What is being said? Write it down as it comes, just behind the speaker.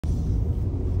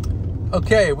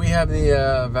Okay, we have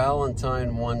the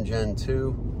Valentine One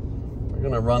Gen2. We're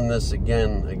going to run this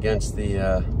again against the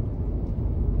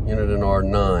Uniden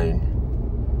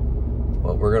R9.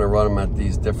 But we're going to run them at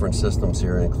these different systems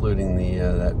here, including the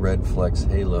that Redflex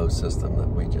Halo system that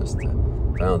we just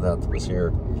found out was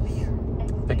here.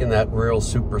 Picking that real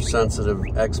super sensitive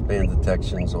X-band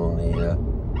detections on the...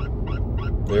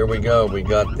 there we go. We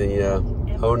got the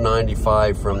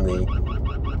 095 from the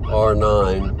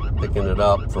R9. Picking it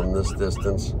up from this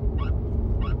distance.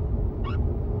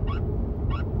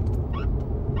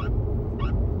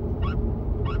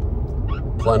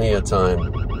 Plenty of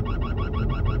time.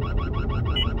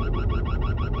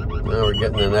 Now we're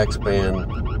getting an X-band.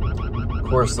 Of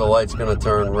course, the light's going to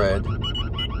turn red.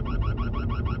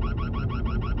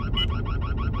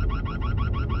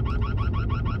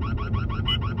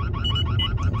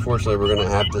 Unfortunately, we're going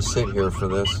to have to sit here for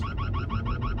this.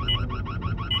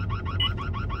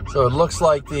 So it looks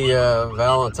like the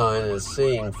Valentine is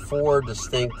seeing 4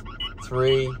 distinct,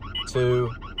 3,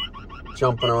 2,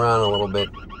 jumping around a little bit.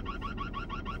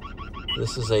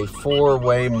 This is a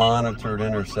 4-way monitored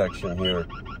intersection here.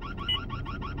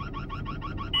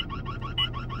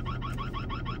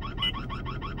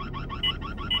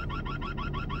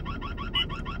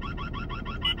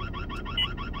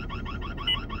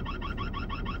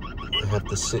 I have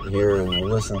to sit here and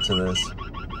listen to this.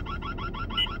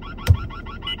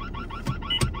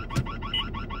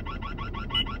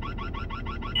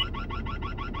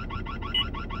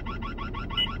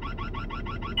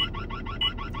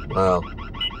 Wow.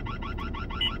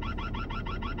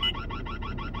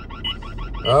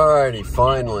 Alrighty,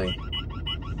 finally.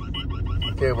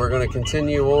 Okay, we're going to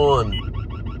continue on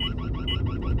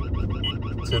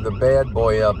to the bad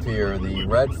boy up here, the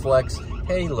Redflex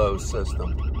Halo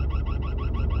system.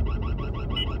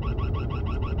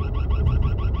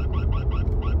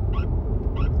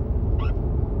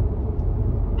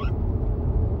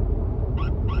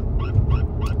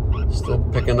 Still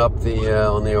picking up the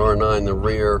on the R9, the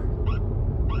rear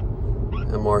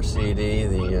MRCD,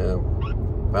 the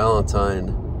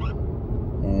Valentine.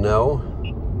 No.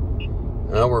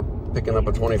 Now we're picking up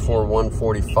a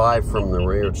 24-145 from the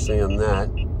rear, seeing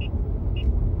that.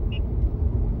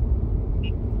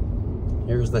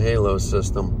 Here's the Halo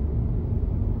system.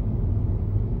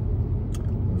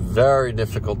 Very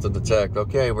difficult to detect.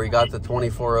 Okay, we got the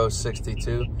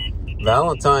 24062.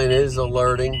 Valentine is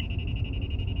alerting.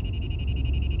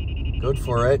 Good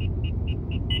for it.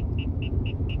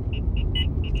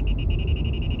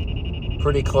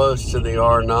 Pretty close to the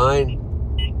R9.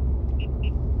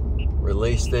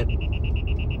 Released it.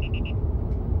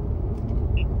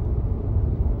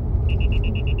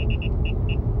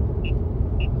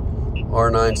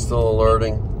 R9 still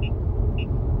alerting.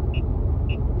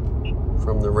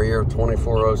 From the rear,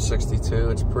 24062.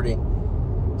 It's pretty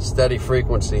steady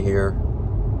frequency here.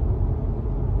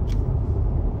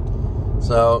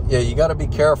 So, yeah, you got to be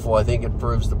careful. I think it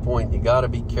proves the point. You got to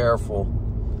be careful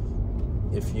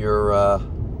if you're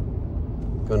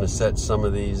going to set some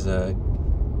of these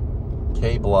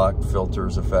K-block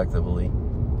filters effectively.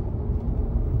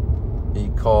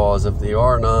 Because if the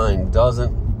R9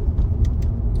 doesn't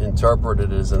interpret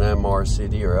it as an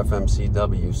MRCD or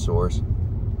FMCW source,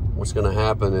 what's going to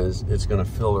happen is it's going to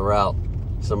filter out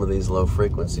some of these low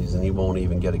frequencies and you won't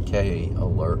even get a K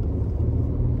alert.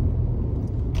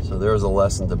 So there's a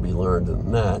lesson to be learned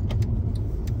in that.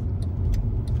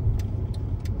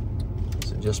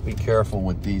 So just be careful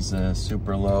with these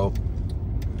super low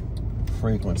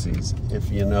frequencies if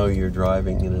you know you're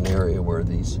driving in an area where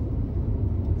these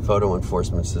photo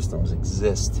enforcement systems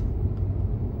exist.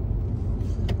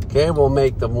 Okay, we'll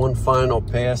make the one final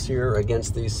pass here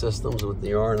against these systems with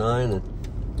the R9 and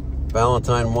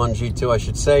Valentine One G2. I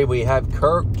should say we have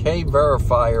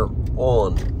K-Verifier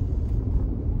on,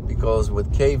 because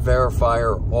with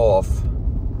K-Verifier off,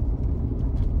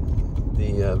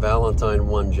 the Valentine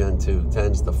One Gen2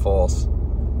 tends to false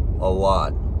a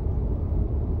lot.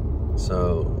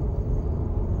 So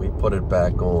we put it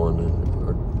back on,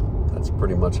 and that's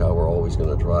pretty much how we're always going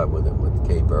to drive with it, with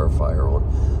K-Verifier on.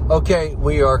 Okay,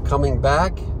 we are coming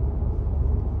back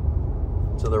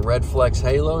to the Redflex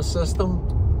Halo system.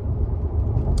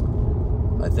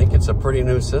 I think it's a pretty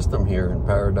new system here in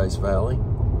Paradise Valley.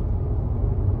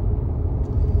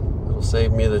 It'll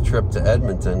save me the trip to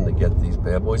Edmonton to get these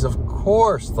bad boys. Of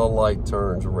course the light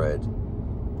turns red.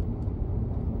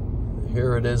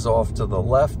 Here it is off to the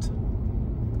left.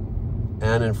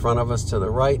 And in front of us to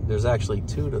the right, there's actually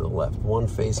 2 to the left. One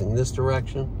facing this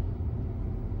direction.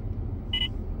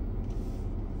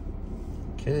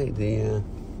 Okay, the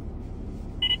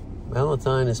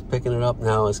Valentine is picking it up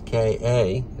now as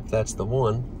KA, if that's the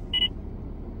one.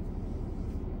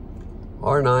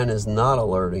 R9 is not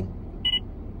alerting.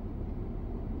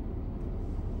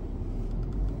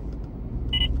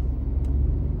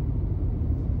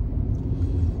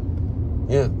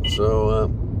 Yeah, so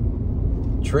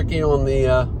tricky on the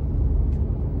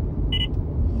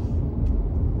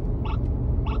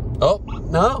oh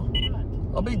no,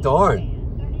 I'll be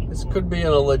darned. This could be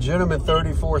a legitimate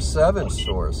 24/7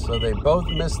 source. So they both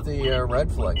missed the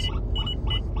Redflex.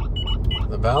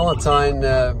 The Valentine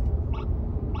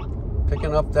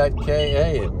picking up that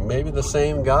KA, maybe the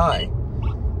same guy.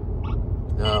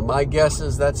 My guess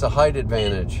is that's a height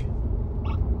advantage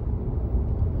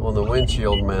on the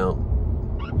windshield mount.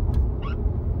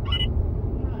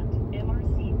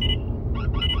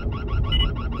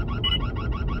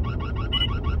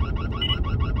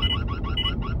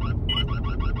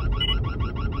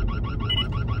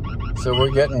 So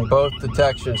we're getting both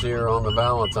detections here on the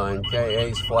Valentine.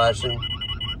 KA's flashing.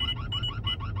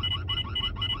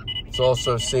 It's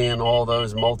also seeing all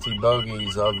those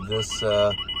multi-bogies of this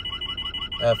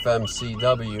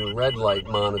FMCW Redlight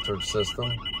monitored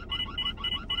system.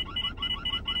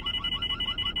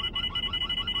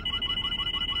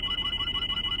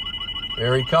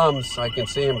 There he comes. I can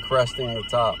see him cresting the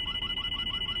top.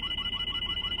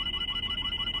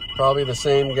 Probably the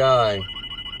same guy.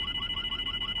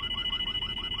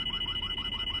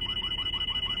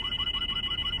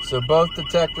 So both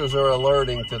detectors are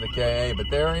alerting to the KA, but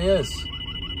there he is.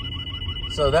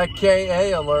 So that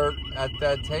KA alert at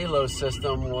that Halo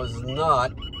system was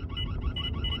not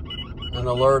an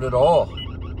alert at all.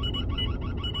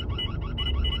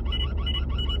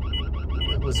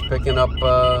 It was picking up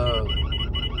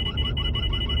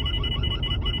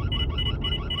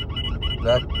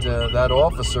that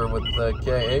officer with the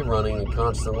KA running in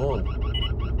constant on.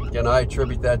 Can I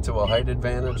attribute that to a height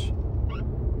advantage?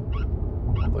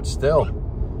 But still.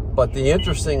 But the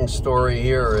interesting story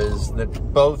here is that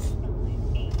both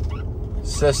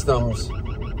systems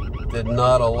did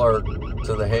not alert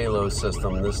to the Halo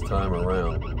system this time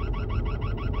around.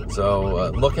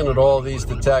 So looking at all these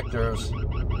detectors,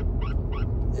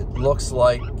 it looks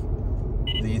like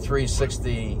the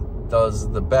 360 does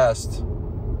the best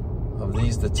of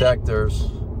these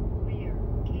detectors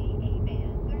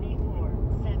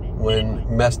when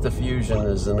mesh diffusion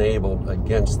is enabled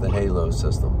against the Halo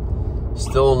system.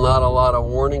 Still not a lot of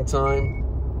warning time.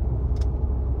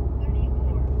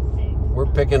 We're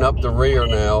picking up the rear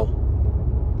now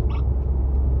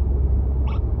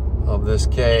of this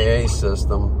KA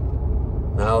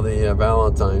system. Now the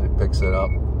Valentine picks it up.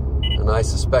 And I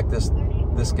suspect this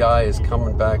guy is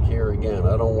coming back here again.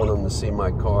 I don't want him to see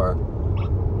my car.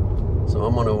 So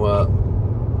I'm going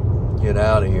to get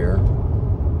out of here.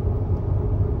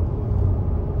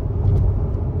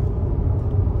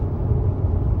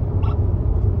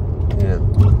 Yeah.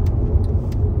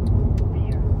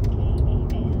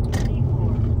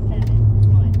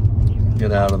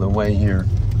 Get out of the way here.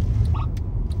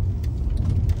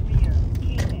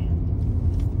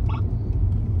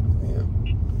 Yeah.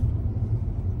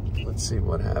 Let's see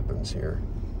what happens here.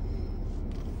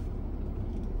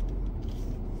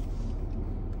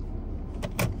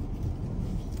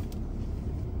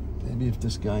 Maybe if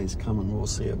this guy is coming, we'll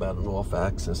see about an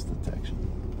off-axis detection.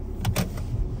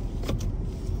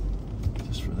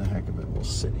 Just for the heck of it, we'll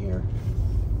sit here.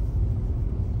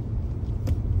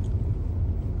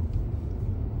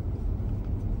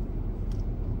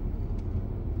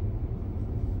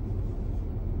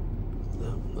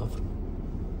 No, nothing.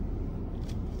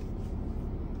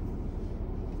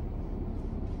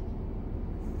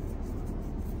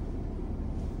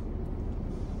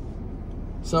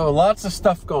 So lots of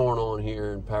stuff going on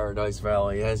here in Paradise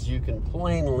Valley, as you can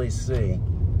plainly see.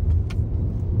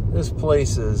 This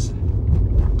place is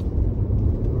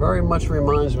very much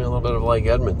reminds me a little bit of like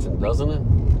Edmonton, doesn't it?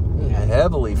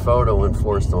 Heavily photo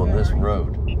enforced on this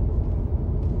road.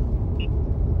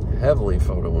 Heavily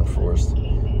photo enforced.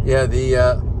 Yeah, the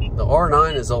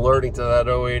R9 is alerting to that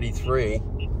 083.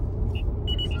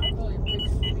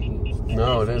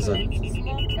 No, it isn't. It's a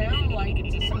small town, like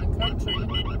it's just in the country.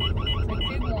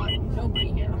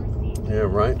 Yeah,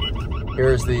 right.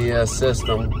 Here's the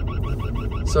system.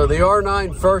 So the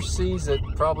R9 first sees it,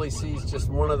 probably sees just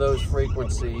one of those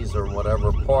frequencies or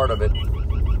whatever part of it.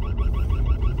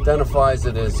 Identifies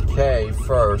it as K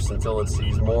first until it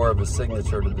sees more of a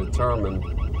signature to determine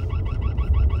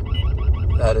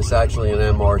that it's actually an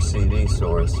MRCD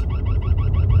source.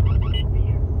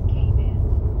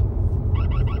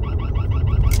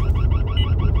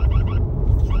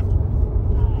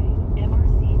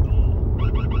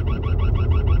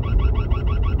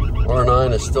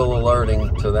 R9 is still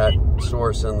alerting to that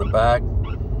source in the back.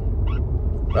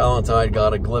 Valentine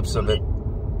got a glimpse of it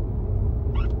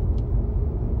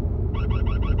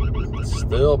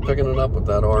Still picking it up with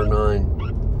that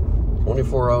R9.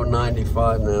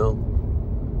 24,095 now.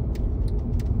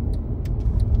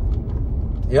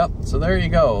 Yep, so there you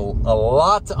go. A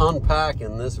lot to unpack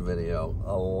in this video.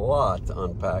 A lot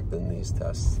unpacked in these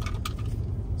tests.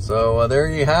 So there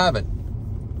you have it.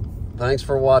 Thanks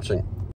for watching.